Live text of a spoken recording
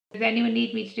Does anyone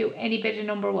need me to do any bit of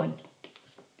number 1?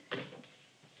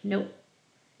 No.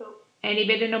 No. Any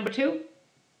bit of number 2?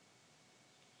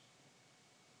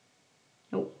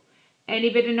 No. Any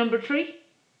bit of number 3?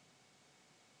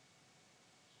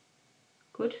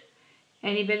 Good.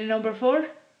 Any bit of number 4?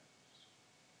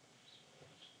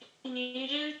 Can you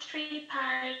do 3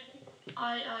 part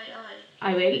I?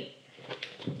 I will.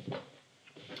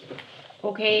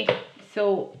 Okay,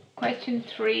 so question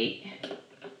 3.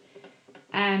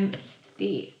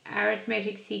 The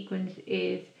arithmetic sequence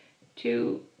is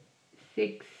 2,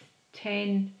 6,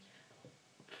 10,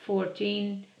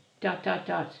 14, ...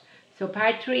 So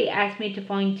part 3 asked me to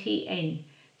find Tn.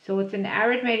 So it's an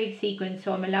arithmetic sequence,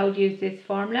 so I'm allowed to use this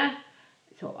formula.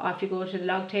 So off you go to the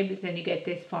log tables, then you get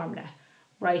this formula.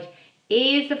 Right,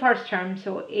 A is the first term,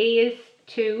 so A is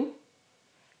 2,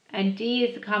 and D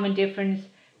is the common difference.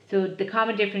 So the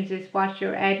common difference is what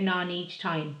you're adding on each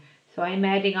time. So I'm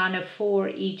adding on a 4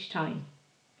 each time.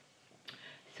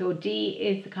 So D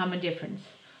is the common difference.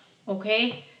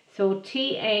 Okay, so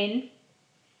Tn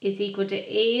is equal to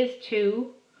A is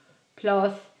 2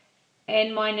 plus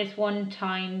n minus 1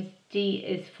 times D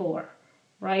is 4.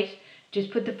 Right?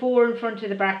 Just put the 4 in front of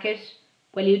the bracket.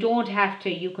 Well, you don't have to.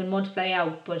 You can multiply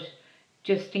out, but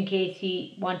just in case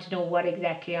you want to know what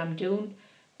exactly I'm doing,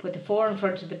 put the 4 in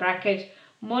front of the bracket,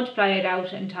 multiply it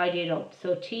out and tidy it up.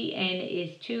 So Tn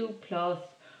is 2 plus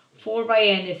 4 by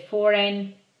n is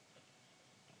 4n.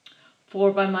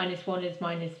 4 by minus 1 is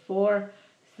minus 4.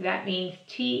 So that means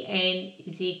Tn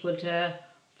is equal to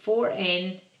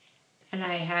 4n, and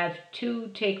I have 2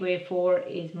 take away 4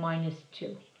 is minus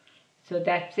 2. So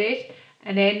that's it.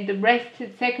 And then the rest,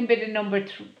 the second bit of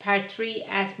part 3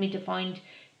 asked me to find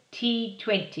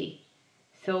T20.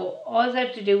 So all I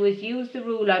have to do is use the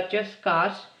rule I've just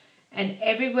got, and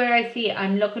everywhere I see it,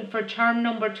 I'm looking for term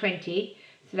number 20.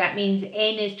 So that means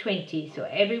n is 20. So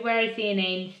everywhere I see an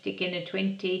n, stick in a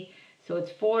 20. So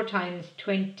it's 4 times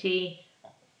 20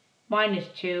 minus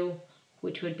 2,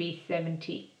 which would be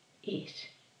 78. Is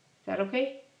that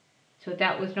okay? So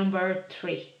that was number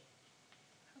 3.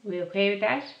 Are we okay with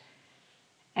that?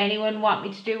 Anyone want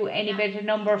me to do any bit of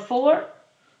number 4?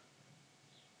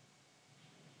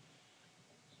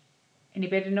 Any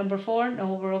bit of number 4?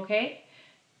 No, we're okay.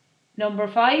 Number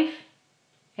 5?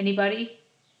 Anybody?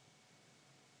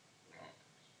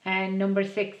 And number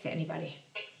 6, anybody?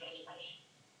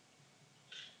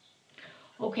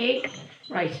 Okay,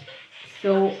 right.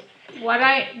 So what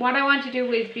I want to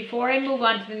do is, before I move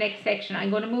on to the next section, I'm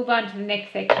going to move on to the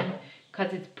next section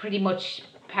because it's pretty much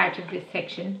part of this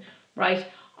section, right?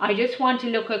 I just want to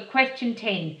look at question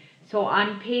 10. So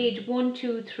on page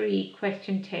 123,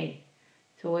 question 10.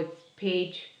 So it's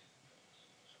page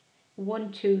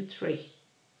 123.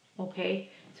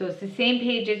 Okay, so it's the same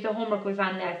page as the homework was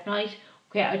on last night.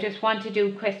 Okay, I just want to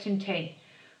do question 10.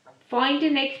 Find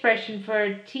an expression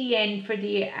for Tn for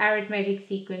the arithmetic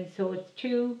sequence. So it's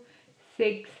 2,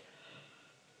 6,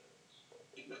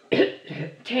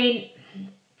 10,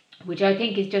 which I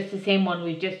think is just the same one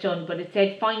we've just done, but it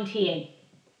said find Tn.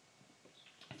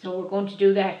 So we're going to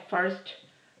do that first.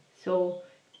 So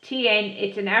Tn,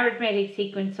 it's an arithmetic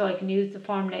sequence, so I can use the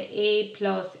formula A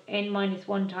plus n minus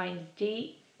 1 times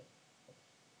D.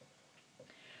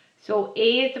 So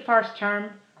A is the first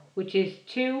term, which is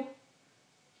 2,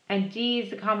 and D is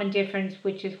the common difference,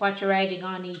 which is what you're adding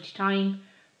on each time,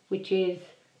 which is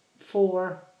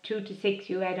 4. 2 to 6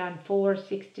 you add on 4,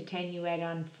 6 to 10 you add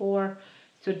on 4.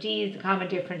 So D is the common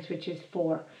difference, which is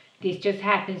 4. This just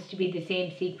happens to be the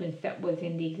same sequence that was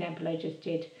in the example I just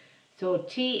did. So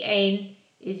Tn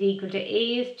is equal to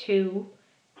A is 2,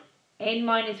 n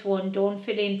minus 1, don't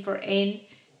fill in for n.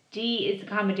 D is the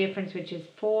common difference, which is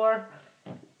 4.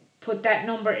 Put that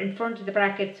number in front of the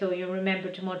bracket so you remember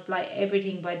to multiply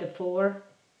everything by the 4.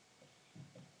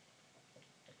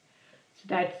 So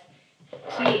that's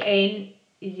Tn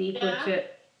is equal to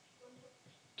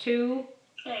 2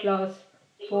 plus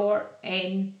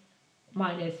 4n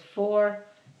minus 4.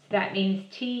 So that means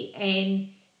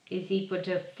Tn is equal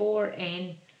to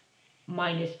 4n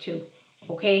minus 2.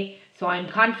 Okay, so I'm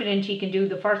confident you can do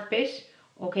the first bit.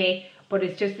 Okay, but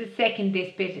it's just the second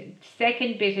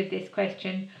bit of this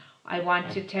question I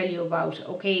want to tell you about.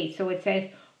 Okay, so it says,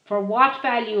 for what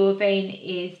value of n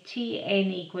is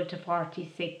Tn equal to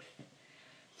 46?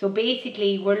 So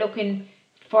basically we're looking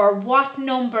for what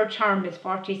number term is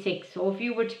 46. So if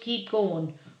you were to keep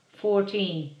going,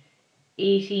 14,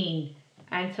 18,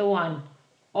 and so on,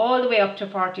 all the way up to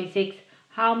 46,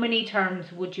 how many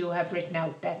terms would you have written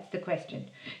out? That's the question.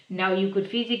 Now you could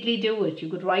physically do it. You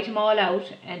could write them all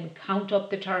out and count up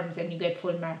the terms and you get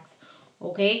full marks.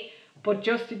 Okay? but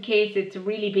just in case it's a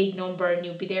really big number and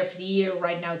you'll be there for the year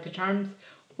writing out the terms,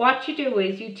 what you do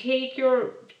is you take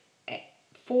your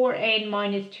 4n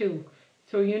minus 2.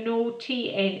 So you know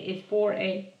Tn is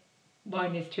 4n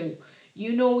minus 2.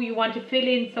 You know you want to fill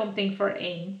in something for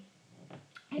n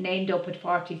and end up at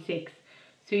 46.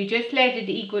 So you just let it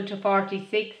equal to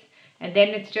 46 and then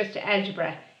it's just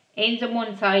algebra. N's on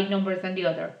one side, numbers on the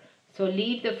other. So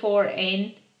leave the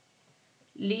 4n,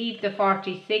 leave the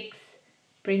 46,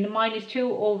 bring the minus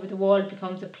 2 over the wall,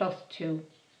 becomes a plus 2.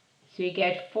 So you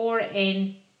get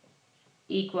 4n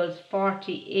equals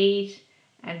 48,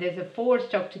 and there's a 4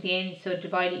 stuck to the end, so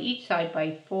divide each side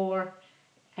by 4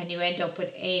 and you end up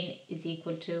with n is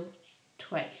equal to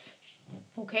 12.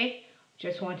 Okay,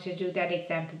 just wanted to do that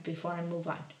example before I move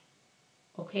on.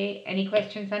 Okay, any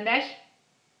questions on that?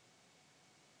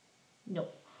 No.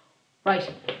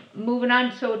 Right, moving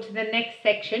on so to the next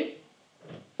section.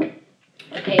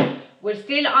 Okay, we're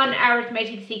still on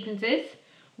arithmetic sequences,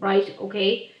 right?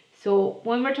 Okay, so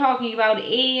when we're talking about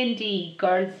A and D,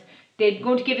 girls, they're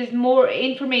going to give us more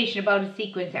information about a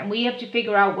sequence and we have to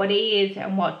figure out what A is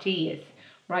and what D is,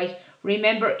 right?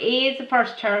 Remember, A is the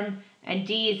first term and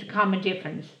D is the common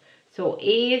difference. So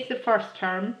A is the first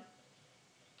term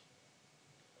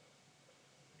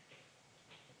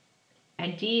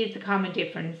and D is the common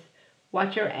difference,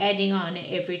 what you're adding on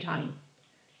every time.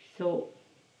 So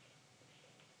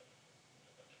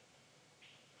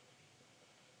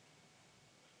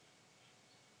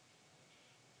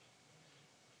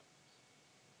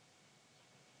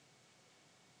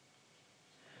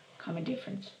common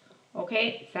difference.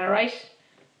 Okay, is that right?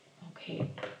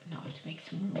 Okay, now I have to make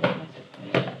some room.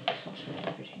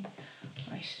 Everything.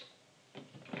 Right.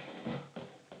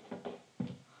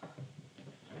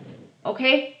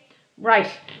 Okay,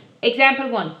 right. Example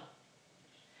 1.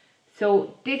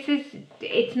 So this is,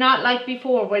 it's not like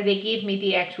before where they gave me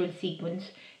the actual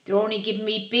sequence. They're only giving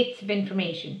me bits of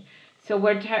information. So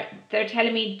they're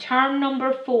telling me term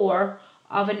number 4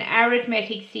 of an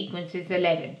arithmetic sequence is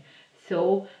 11.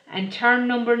 So, and term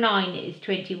number 9 is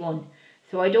 21.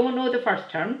 So I don't know the first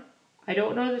term. I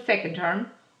don't know the second term.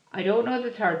 I don't know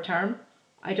the third term.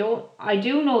 I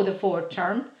do know the fourth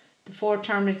term. The fourth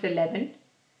term is 11.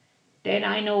 Then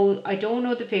I don't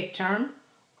know the fifth term.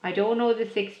 I don't know the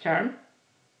sixth term,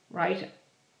 right?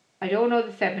 I don't know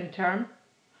the seventh term.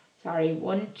 Sorry,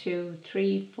 1, 2,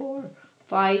 3, 4,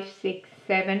 5, 6,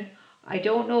 7. I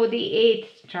don't know the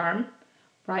eighth term,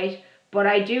 right? But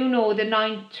I do know the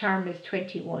ninth term is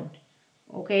 21.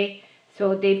 Okay,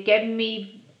 so they've given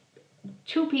me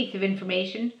 2 pieces of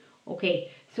information.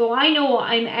 Okay, so I know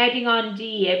I'm adding on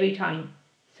D every time.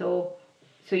 So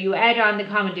you add on the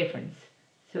common difference.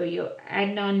 So you're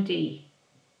adding on D.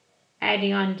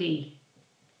 Adding on D.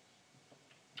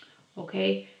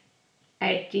 Okay,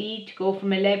 add D to go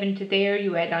from 11 to there,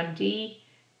 you add on D.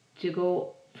 To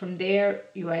go from there,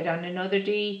 you add on another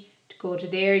D. To go to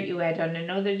there, you add on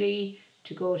another D.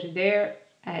 To go to there,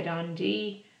 add on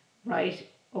D. Right,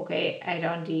 okay, add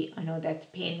on D. I know that's a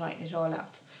pain writing it all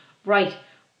off. Right,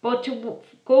 but to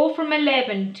go from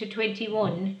 11 to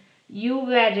 21,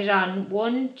 you added on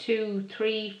 1, 2,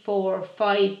 3, 4,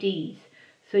 5 Ds.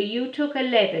 So you took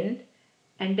 11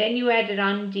 and then you added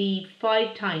on D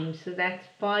 5 times, so that's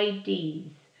 5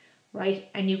 Ds, right?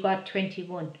 And you got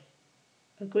 21.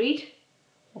 Agreed?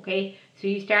 Okay, so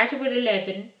you started with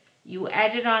 11, you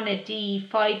added on a D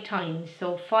 5 times,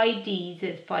 so 5 Ds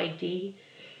is 5D.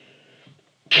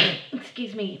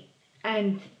 Excuse me.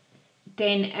 And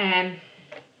then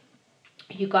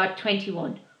you got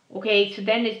 21. Okay, so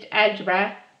then it's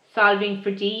algebra, solving for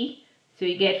D. So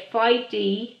you get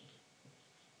 5D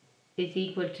is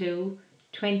equal to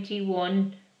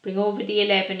 21. Bring over the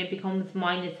 11, it becomes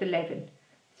minus 11.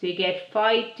 So you get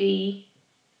 5D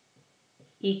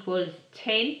equals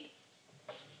 10.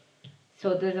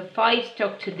 So there's a 5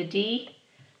 stuck to the D.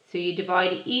 So you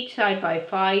divide each side by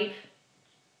 5.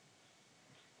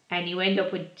 And you end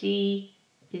up with D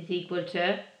is equal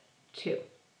to 2.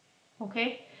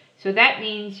 Okay, so that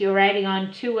means you're adding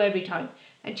on 2 every time.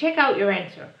 And check out your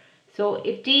answer. So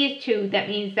if D is 2, that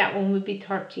means that one would be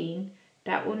 13.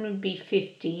 That one would be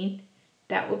 15.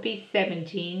 That would be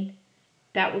 17.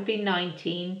 That would be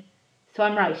 19. So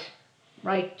I'm right.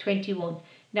 Right, 21.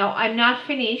 Now I'm not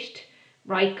finished,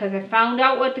 right, because I found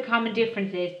out what the common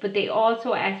difference is, but they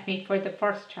also asked me for the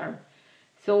first term.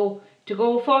 So to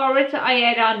go forwards, I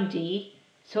add on D.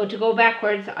 So to go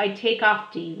backwards, I take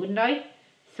off D, wouldn't I?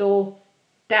 So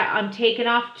that I'm taking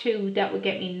off 2, that would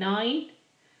get me 9.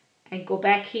 And go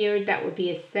back here, that would be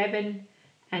a 7.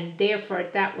 And therefore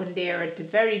that one there at the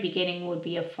very beginning would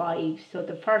be a 5. So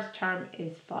the first term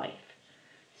is 5.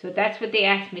 So that's what they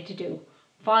asked me to do.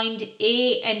 find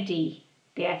A and D.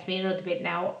 They asked me another bit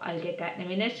now, I'll get that in a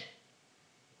minute.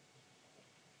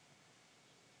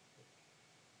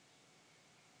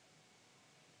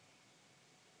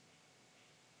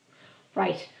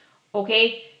 Right,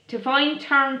 okay, to find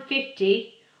term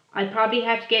 50, I probably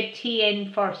have to get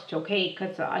Tn first, okay,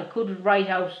 because I could write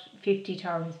out 50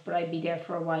 terms, but I'd be there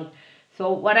for a while.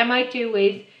 So what I might do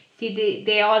is, see,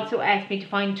 they also asked me to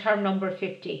find term number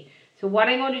 50. So what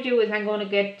I'm going to do is I'm going to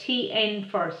get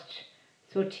Tn first.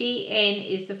 So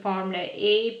Tn is the formula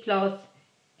A plus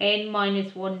n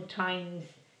minus 1 times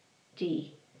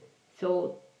D.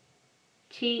 So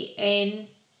Tn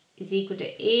is equal to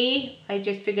A, I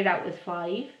just figured out was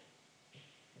 5.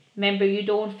 Remember, you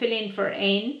don't fill in for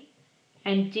n.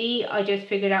 And D, I just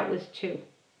figured out was 2.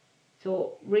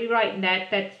 So rewriting that,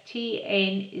 that's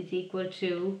Tn is equal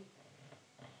to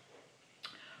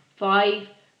 5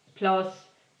 plus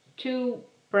 2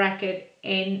 bracket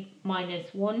n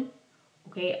minus 1.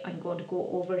 Okay, I'm going to go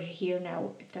over here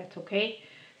now, if that's okay.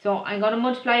 So I'm going to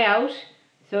multiply out.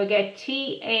 So I get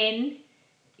Tn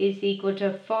is equal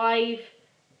to 5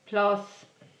 plus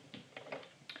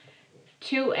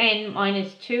 2n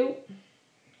minus 2.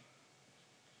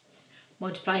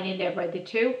 Multiplying in there by the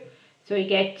 2. So you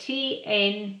get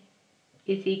Tn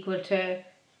is equal to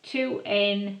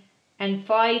 2n, and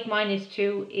 5 minus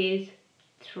 2 is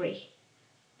 3.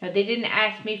 Now they didn't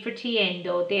ask me for Tn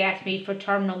though, they asked me for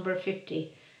term number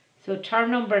 50. So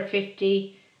term number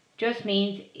 50 just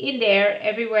means in there,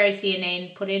 everywhere I see an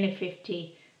n, put in a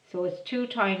 50. So it's 2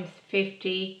 times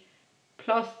 50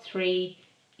 plus 3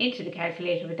 into the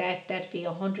calculator with that, that'd be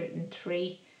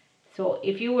 103. So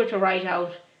if you were to write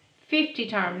out 50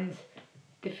 terms,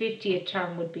 the 50th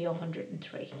term would be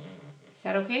 103. Is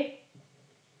that okay?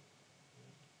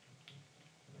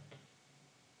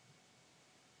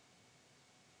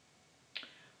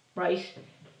 Right.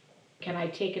 Can I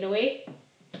take it away?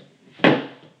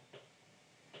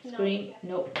 Screen?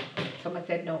 No. Someone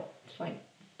said no. It's fine.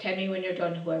 Tell me when you're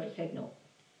done, whoever said no.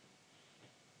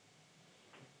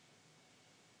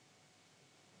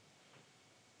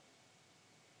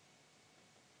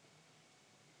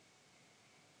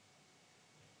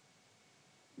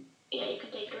 Yeah, you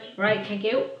can take it away. Right, thank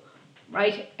you.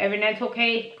 Right, everything else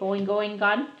okay? Going,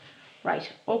 gone? Right,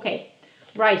 okay.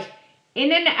 Right,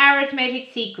 in an arithmetic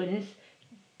sequence,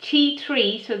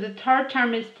 T3, so the third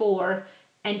term is 4,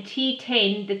 and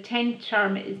T10, the 10th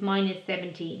term is minus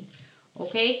 17.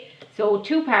 Okay, so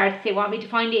 2 parts, they want me to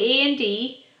find the A and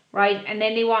D, right, and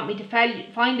then they want me to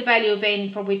find the value of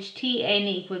n for which Tn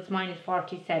equals minus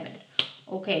 47.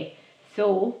 Okay,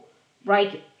 so,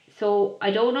 right, so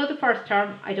I don't know the first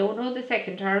term, I don't know the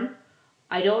second term,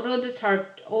 I don't know the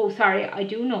third, oh sorry, I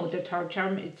do know the third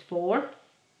term, it's 4.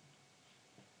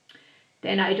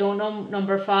 Then I don't know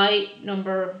number 5,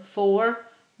 number 4,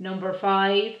 number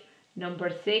 5,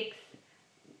 number 6,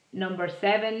 number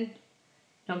 7,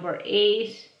 number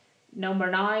 8, number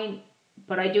 9,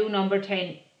 but I do number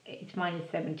 10, it's minus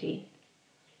 17.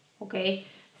 Okay,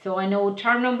 so I know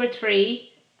term number 3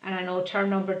 and I know term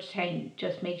number 10.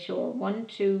 Just make sure 1,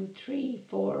 2, 3,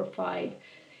 4, 5,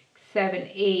 7,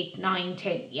 8, 9,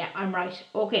 10. Yeah, I'm right.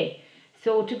 Okay,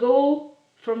 so to go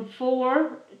from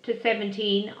 4 to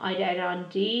 17, I'd add on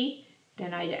D,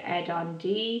 then I'd add on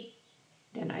D,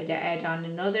 then I'd add on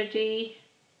another D,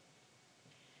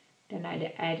 then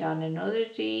I'd add on another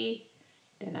D,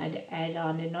 then I'd add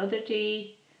on another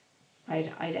D,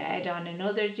 I'd add on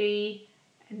another D,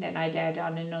 and then I'd add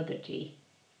on another D.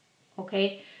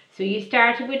 Okay, so you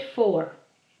started with 4.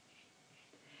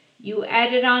 You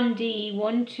added on D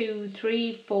 1, 2,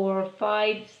 3, 4,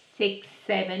 5, 6,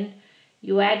 7.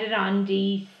 You added on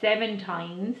D 7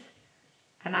 times,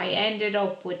 and I ended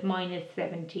up with minus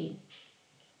 17.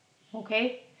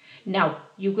 Okay, now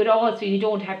you could also, you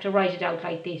don't have to write it out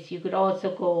like this, you could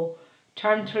also go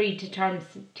term 3 to term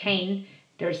 10,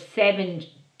 there's 7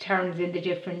 terms in the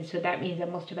difference, so that means I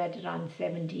must have added on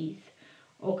 7 D's.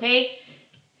 Okay,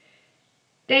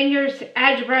 then your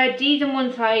algebra, D's on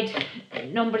one side,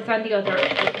 numbers on the other.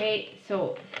 Okay,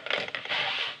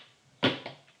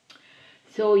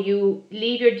 so you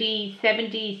leave your D,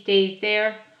 7D stays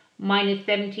there, minus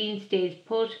 17 stays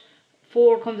put,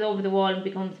 4 comes over the wall and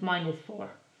becomes minus 4.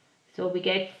 So we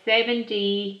get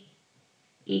 7D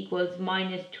equals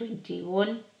minus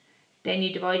 21. Then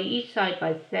you divide each side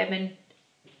by 7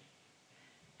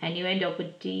 and you end up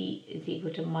with D is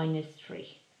equal to minus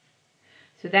 3.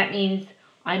 So that means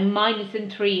I'm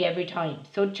minusing 3 every time.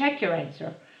 So check your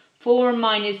answer. 4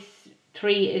 minus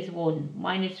 3 is 1.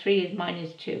 Minus 3 is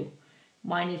minus 2.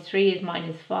 Minus 3 is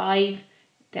minus 5.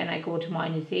 Then I go to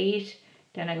minus 8.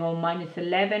 Then I go minus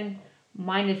 11,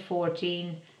 minus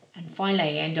 14, And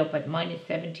finally I end up at minus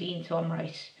 17, so I'm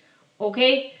right.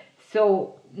 Okay,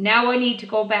 so now I need to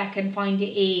go back and find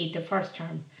the A, the first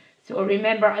term. So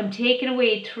remember, I'm taking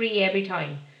away 3 every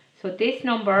time. So this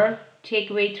number, take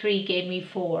away 3, gave me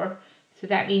 4. So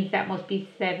that means that must be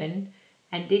 7.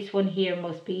 And this one here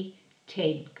must be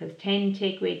 10. Because 10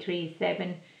 take away 3 is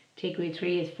 7. Take away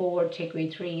 3 is 4. Take away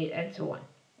 3 and so on.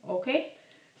 Okay?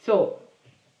 So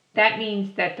that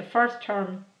means that the first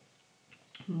term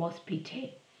must be 10.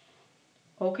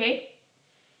 Okay?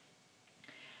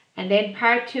 And then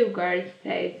part 2, girls,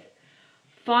 says,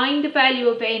 find the value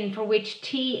of n for which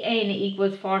Tn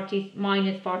equals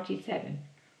minus 47.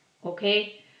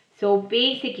 Okay? So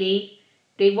basically,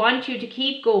 they want you to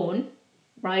keep going,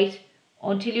 right,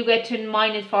 until you get to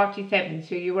minus 47.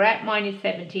 So you were at minus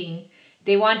 17.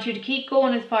 They want you to keep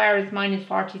going as far as minus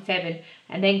 47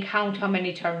 and then count how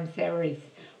many terms there is,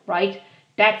 right?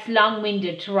 That's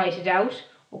long-winded to write it out.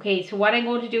 Okay, so what I'm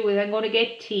going to do is I'm going to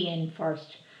get Tn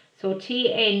first. So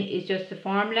Tn is just the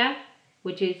formula,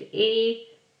 which is A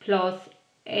plus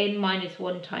n minus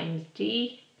 1 times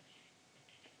d.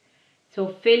 So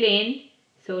fill in.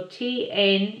 So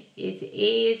Tn is A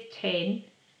is 10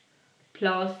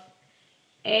 plus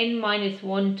n minus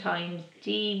 1 times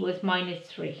d was minus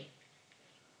 3.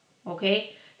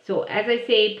 Okay, so as I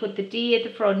say, put the d at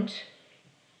the front.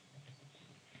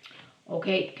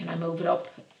 Okay, can I move it up?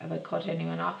 Have I cut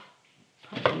anyone off?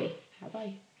 Probably, have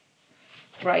I?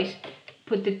 Right,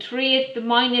 put the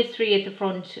minus 3 at the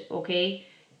front, okay,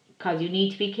 because you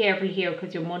need to be careful here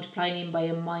because you're multiplying in by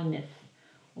a minus.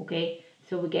 Okay,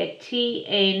 so we get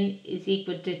Tn is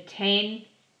equal to 10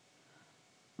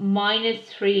 minus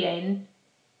 3n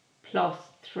plus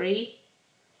 3,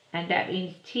 and that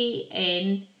means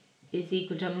Tn is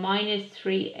equal to minus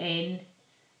 3n,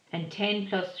 and 10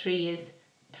 plus 3 is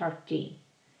 13.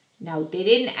 Now they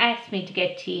didn't ask me to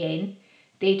get Tn,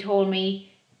 they told me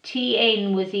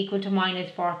Tn was equal to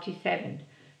minus 47.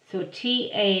 So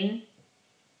Tn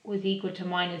was equal to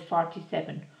minus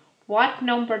 47. What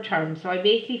number term? So I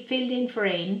basically filled in for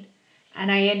n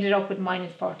and I ended up with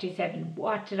minus 47.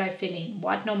 What did I fill in?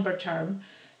 What number term?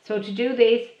 So to do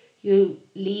this, you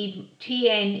leave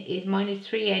Tn is minus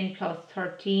 3n plus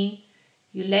 13.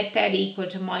 You let that equal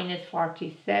to minus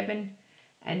 47.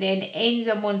 And then n's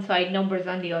on one side, numbers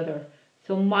on the other.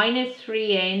 So minus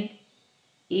 3n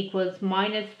equals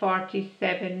minus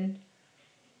 47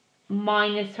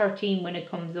 minus 13 when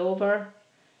it comes over.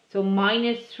 So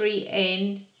minus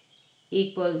 3n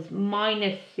equals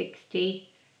minus 60.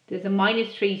 There's a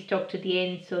minus 3 stuck to the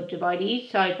end, so divide each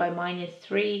side by minus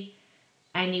 3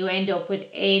 and you end up with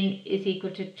n is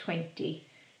equal to 20.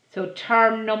 So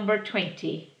term number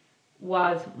 20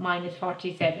 was minus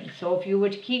 47. So if you were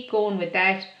to keep going with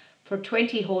that for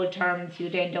 20 whole terms,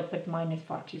 you'd end up at minus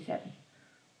 47.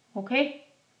 Okay?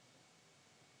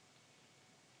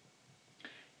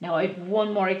 Now I have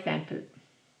one more example.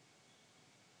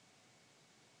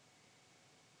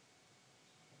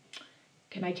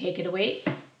 Can I take it away?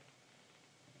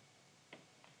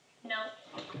 No.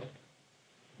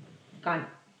 Gone.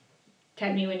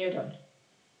 Tell me when you're done.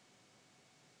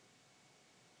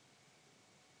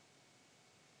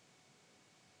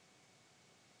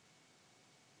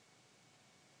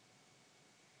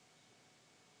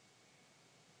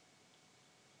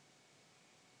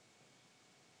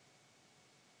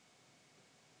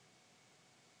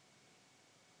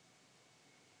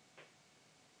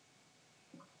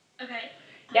 Okay.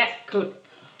 Yeah, good.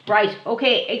 Right,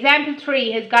 okay, example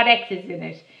 3 has got x's in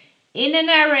it. In an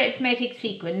arithmetic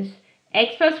sequence,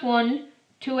 x plus 1,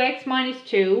 2x minus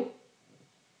 2,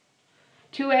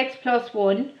 2x plus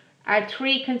 1 are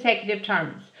 3 consecutive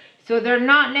terms. So they're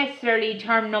not necessarily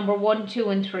term number 1, 2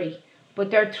 and 3, but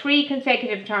they're 3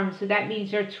 consecutive terms, so that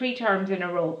means there are 3 terms in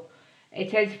a row. It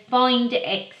says find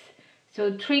x,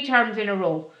 so 3 terms in a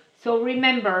row. So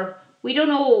remember, we don't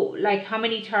know like how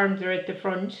many terms are at the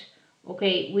front.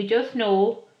 Okay, we just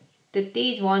know that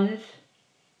these ones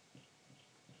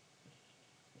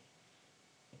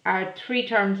are 3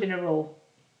 terms in a row.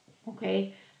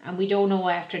 Okay, and we don't know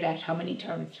after that how many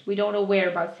terms. We don't know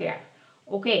whereabouts they are.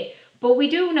 Okay, but we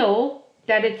do know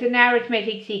that it's an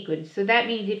arithmetic sequence. So that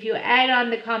means if you add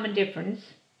on the common difference,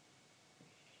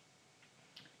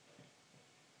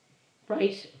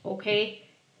 right, okay,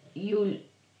 you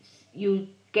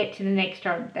get to the next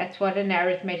term. That's what an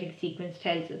arithmetic sequence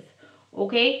tells us.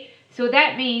 Okay, so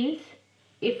that means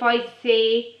if I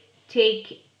say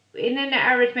take in an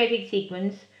arithmetic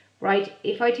sequence, right,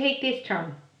 if I take this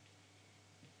term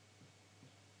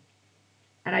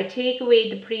and I take away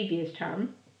the previous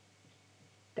term,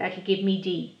 that'll give me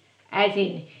d. As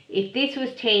in, if this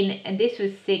was 10 and this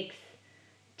was 6,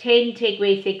 10 take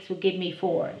away 6 would give me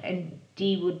 4, and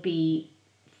D would be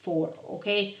 4,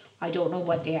 okay? I don't know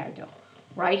what they are though,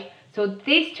 right? So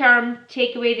this term,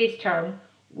 take away this term,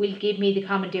 will give me the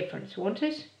common difference, won't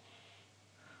it?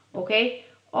 Okay,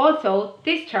 also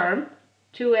this term,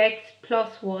 2x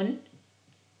plus 1,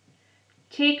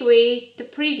 take away the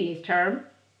previous term,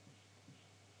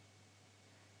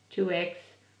 2x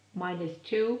minus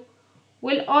 2,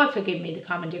 will also give me the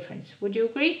common difference. Would you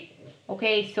agree?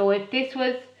 Okay, so if this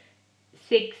was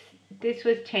 6, this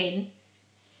was 10,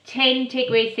 10 take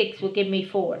away 6 will give me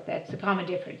 4. That's the common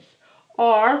difference.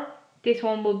 Or this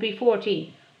one would be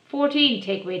 14. 14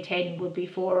 take away 10 would be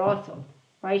 4 also.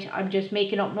 Right? I'm just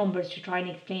making up numbers to try and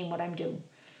explain what I'm doing.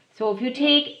 So if you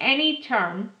take any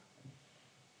term,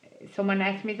 someone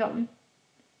asked me something?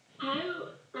 How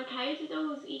do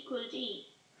those equal D?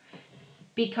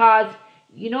 Because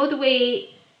you know the way,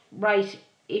 right,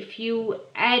 if you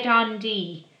add on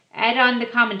D, add on the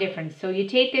common difference. So you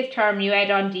take this term, you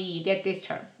add on D, you get this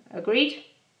term. Agreed?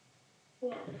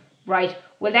 Yeah. Right.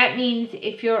 Well, that means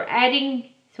if you're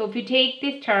adding, so if you take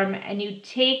this term and you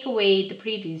take away the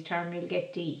previous term, you'll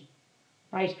get D.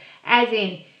 Right? As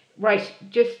in, right,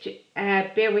 just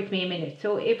bear with me a minute.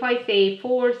 So if I say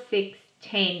 4, 6,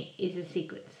 10 is a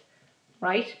sequence,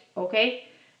 right? Okay?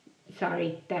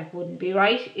 Sorry, that wouldn't be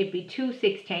right. It'd be 2,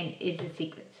 6, 10 is a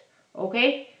sequence.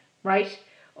 Okay? Right?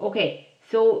 Okay.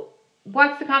 So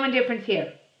what's the common difference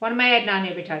here? What am I adding on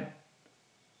every time?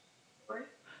 4.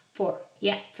 4.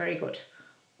 Yeah, very good.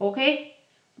 Okay?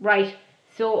 Right.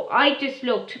 So I just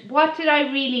looked. What did I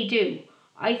really do?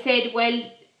 I said, well,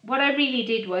 what I really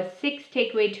did was 6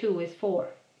 take away 2 is 4,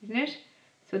 isn't it?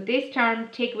 So this term,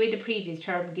 take away the previous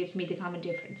term, gives me the common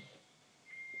difference.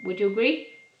 Would you agree?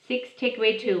 6 take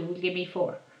away 2 will give me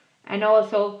 4. And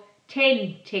also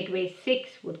 10 take away 6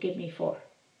 would give me 4.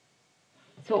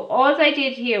 So all I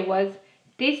did here was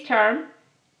this term,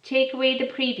 take away the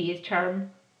previous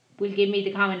term, will give me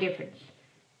the common difference.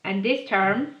 And this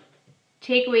term,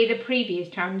 take away the previous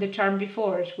term, the term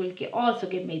before it, will also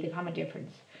give me the common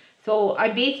difference. So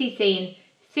I'm basically saying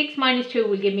 6 minus 2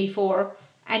 will give me 4,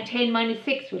 and 10 minus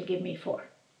 6 will give me 4.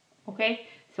 Okay?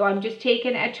 So I'm just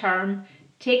taking a term,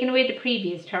 taking away the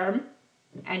previous term,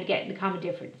 and getting the common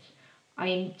difference.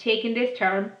 I'm taking this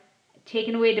term,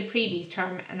 taking away the previous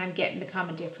term, and I'm getting the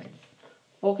common difference.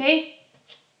 Okay?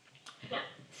 Yeah.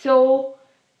 So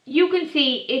you can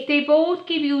see if they both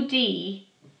give you D,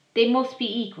 they must be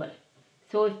equal.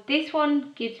 So if this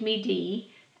one gives me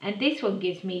D and this one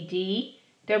gives me D,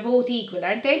 they're both equal,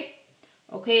 aren't they?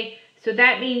 Okay, so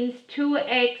that means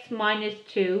 2x minus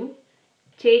 2,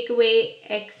 take away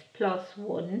x plus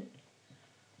 1,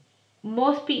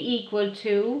 must be equal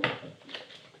to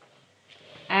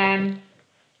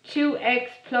 2x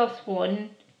plus 1,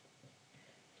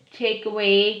 take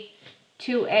away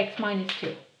 2x minus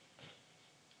 2.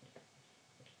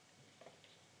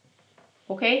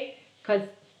 Okay, because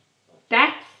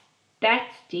that's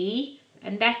D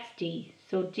and that's D.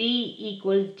 So D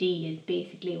equals D is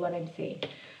basically what I'm saying.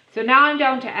 So now I'm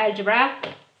down to algebra.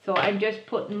 So I'm just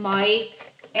putting my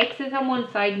x's on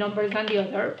one side, numbers on the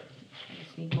other. I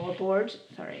just need more board,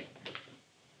 sorry.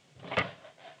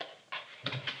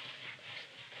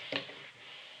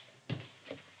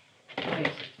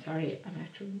 Right, sorry, I'm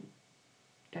actually,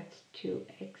 that's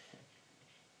 2x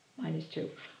minus 2.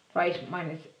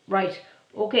 Right,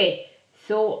 okay.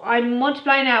 So I'm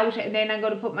multiplying out and then I'm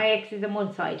going to put my x's on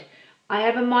one side. I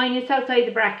have a minus outside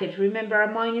the bracket. Remember,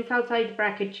 a minus outside the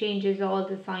bracket changes all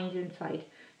the signs inside.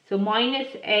 So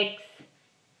minus x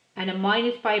and a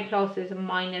minus by a plus is a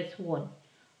minus 1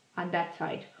 on that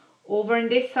side. Over on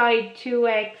this side,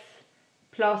 2x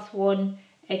plus 1.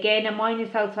 Again, a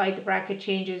minus outside the bracket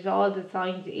changes all the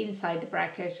signs inside the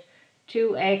bracket.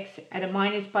 2x and a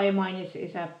minus by a minus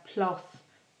is a plus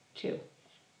 2.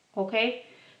 Okay?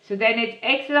 So then it's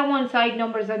x is on one side,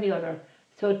 numbers on the other.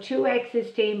 So 2x is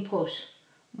staying put.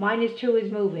 Minus 2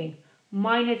 is moving.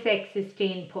 Minus x is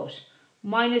staying put.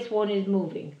 Minus 1 is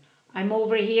moving. I'm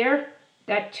over here.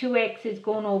 That 2x is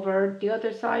going over the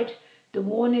other side. The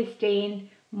 1 is staying.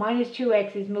 Minus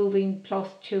 2x is moving. Plus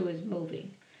 2 is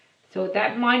moving. So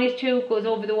that minus 2 goes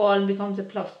over the wall and becomes a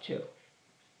plus 2.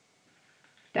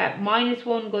 That minus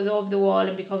 1 goes over the wall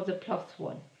and becomes a plus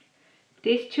 1.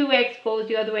 This 2x goes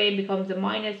the other way and becomes a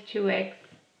minus 2x.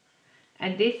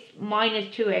 And this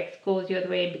minus 2x goes the other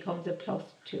way and becomes a plus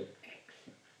 2x.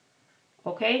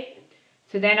 Okay?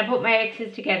 So then I put my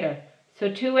x's together. So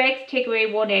 2x take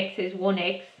away 1x is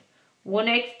 1x.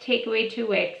 1x take away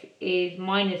 2x is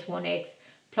minus 1x.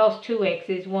 Plus 2x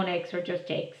is 1x or just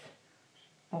x.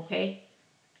 Okay?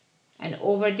 And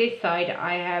over this side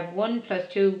I have 1 plus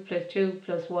 2 plus 2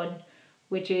 plus 1.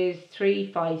 which is 3,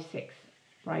 5, 6.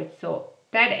 Right, so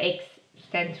that X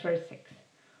stands for 6.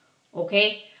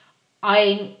 Okay,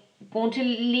 I'm going to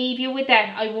leave you with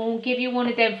that. I won't give you one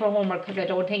of them for homework because I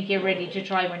don't think you're ready to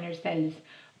try one yourselves.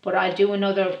 But I'll do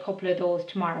another couple of those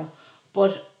tomorrow.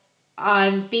 But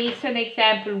based on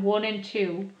example 1 and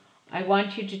 2, I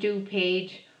want you to do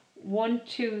page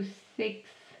 126.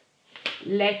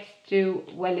 Let's do,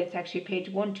 well, it's actually page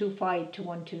 125 to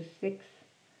 126.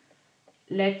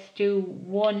 Let's do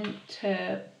 1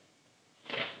 to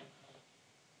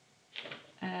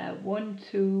 1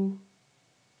 to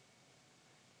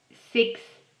 6,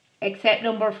 except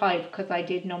number 5, because I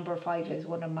did number 5 as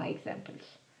one of my examples.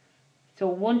 So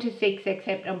 1 to 6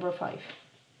 except number 5.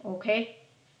 Okay?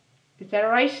 Is that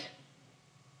alright?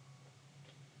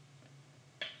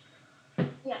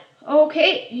 Yeah.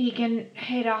 Okay, you can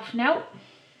head off now.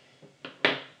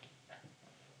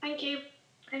 Thank you.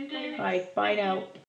 Thank you. Right, bye now.